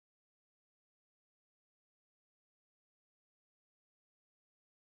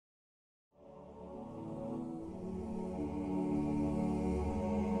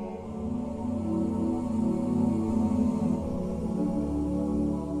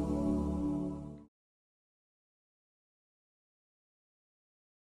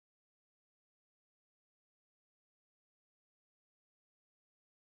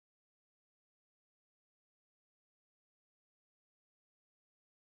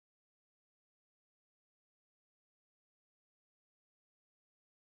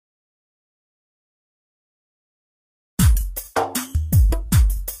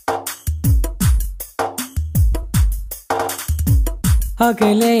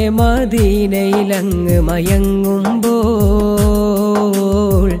അകലെ മദീനയിലങ്ങ്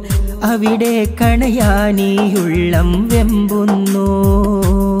മയങ്ങുമ്പോൾ അവിടെ കണയാനിയുള്ളം വെമ്പുന്നു.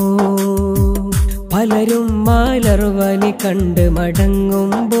 പലരും മലർവനി കണ്ട്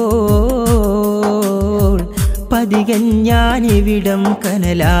മടങ്ങുമ്പോൾ പതികൻ ഞാനിവിടം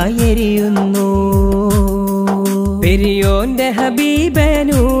കനലായെരിയുന്നു. പെരിയോന്റെ ഹബീബേ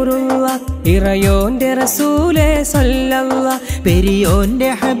നൂറുള്ള ഇറയോന്റെ റസൂലേ സല്ലല്ലാ.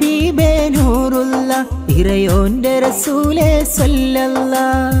 പെരിയോന്റെ ഹബീബേ നൂറുള്ള ഇറയോന്റെ റസൂലേ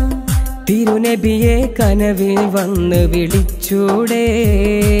സല്ലല്ലാ. തിരുനബിയെ കനവിൽ വന്ന് വിളിച്ചൂടെ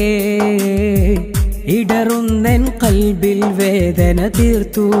ഇടറുന്നൻ കൽബിൽ വേദന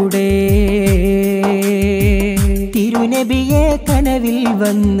തീർത്തൂടെ. തിരുനബിയെ കനവിൽ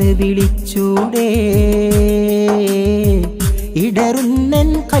വന്ന് വിളിച്ചൂടെ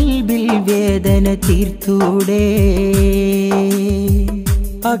ഇടറുന്നൻ കൽബിൽ വേദന തീർത്തൂടെ.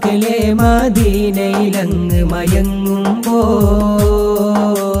 അകലെ മദീനയിലങ്ങ് മയങ്ങുമ്പോൾ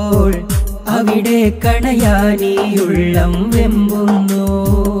അവിടെ കണയാനിയുള്ളം വെമ്പുന്നു.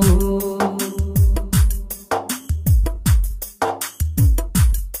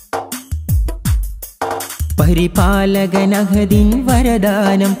 പരിപാലകനഹദിൻ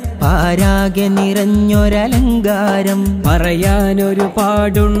വരദാനം പാരാകെ നിറഞ്ഞൊരലങ്കാരം. പറയാനൊരു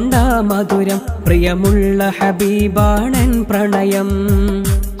പാടുണ്ടാ മധുരം പ്രിയമുള്ള ഹബീബാണൻ പ്രണയം.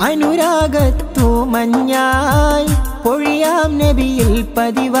 അനുരാഗത്തു മഞ്ഞായി പൊഴിയാം നബിയിൽ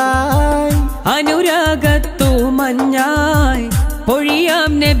പതിവായി. അനുരാഗത്തു മഞ്ഞായി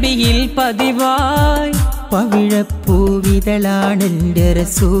പൊഴിയാം നബിയിൽ പതിവായി. പവിഴപ്പൂവിതളാണെന്റെ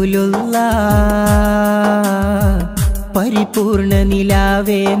റസൂലുള്ളാഹ് പരിപൂർണ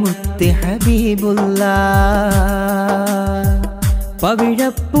നിലാവേ മുത്ത് ഹബീബുള്ളാഹ്.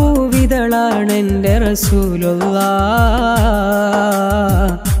 പവിഴപ്പൂവിതളാണെന്റെ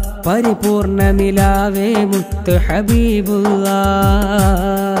റസൂലുള്ളാഹ് പരിപൂർണ നിലാവേ മുത്ത് ഹബീബുള്ളാഹ്.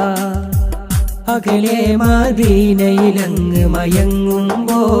 അകലെ മദീനയിലങ്ങ്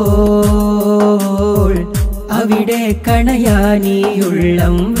മയങ്ങുമ്പോൾ അവിടെ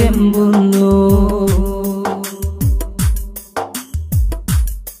കണയാനിയുള്ളം വെമ്പുന്നു.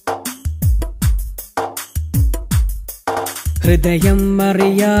 ഹൃദയം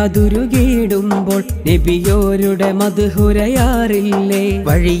അറിയാതുരുകിടുമ്പോൾ നബിയോരുടെ മദ്ഹുരയാറില്ലേ.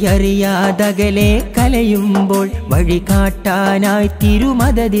 വഴിയറിയാതകലെ കലയുമ്പോൾ വഴി കാട്ടാനായി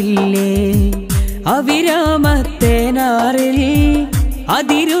തിരുമദതില്ലേ. അവിരാമത്തേനാറിൽ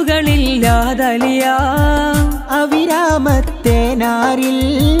അതിരുകളില്ലാതലിയാം. അവിരാമത്തേനാറിൽ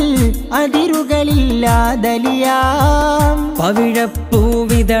അതിരുകളില്ലാതലിയാം.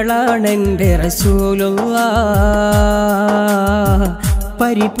 പവിഴപ്പൂവിതളാണെന്റെ റസൂലുള്ളാഹ്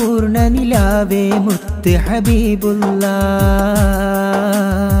പരിപൂർണ നിലാവേ മുത്ത് ഹബീബുള്ളാഹ്.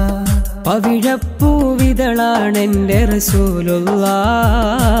 പവിഴപ്പൂവിതളാണെന്റെ റസൂലുള്ളാഹ്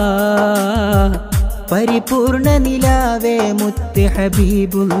പരിപൂർണ നിലാവേ മുത്ത്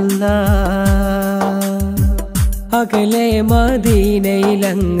ഹബീബുള്ളാഹ്. അകലെ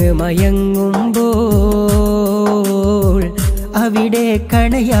മദീനയിലങ്ങ് മയങ്ങുമ്പോൾ അവിടെ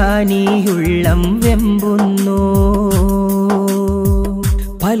കണയാനിയുള്ളം വെമ്പുന്നു.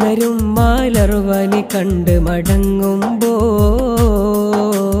 പലരും മലർവനി കണ്ട് മടങ്ങുമ്പോൾ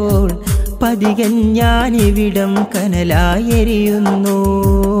പതികൻ ഞാനിവിടം കനലായെരിയുന്നു.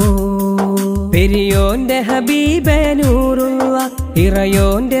 പെരിയോന്റെ ഹബീബേ നൂറുള്ള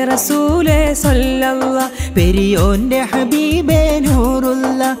ഇറയോന്റെ റസൂലേ സല്ലല്ലാ. പെരിയോന്റെ ഹബീബേ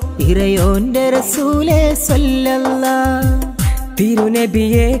നൂറുള്ള ഇറയോന്റെ റസൂലേ സല്ലല്ലാ.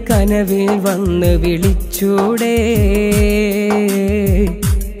 തിരുനബിയെ കനവിൽ വന്ന് വിളിച്ചൂടെ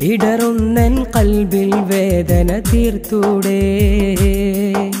ഇടറുന്നൻ കൽബിൽ വേദന തീർത്തൂടെ.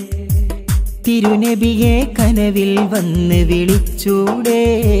 തിരുനബിയെ കനവിൽ വന്ന് വിളിച്ചൂടെ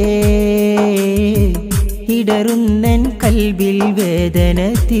ഇടറുന്നൻ കൽബിൽ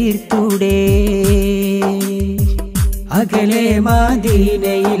വേദന തീർത്തൂടെ. അകലെ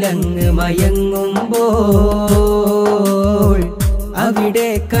മദീനയിലങ്ങ് മയങ്ങുമ്പോൾ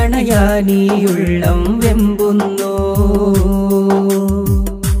അവിടെ കണയാനിയുള്ളം വെമ്പുന്നു.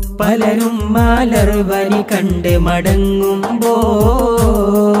 പലരും മലർവനി കണ്ട് മടങ്ങുമ്പോൾ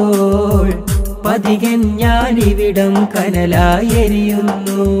പതികൻ ഞാനിവിടം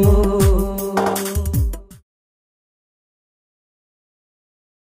കനലായെരിയുന്നു.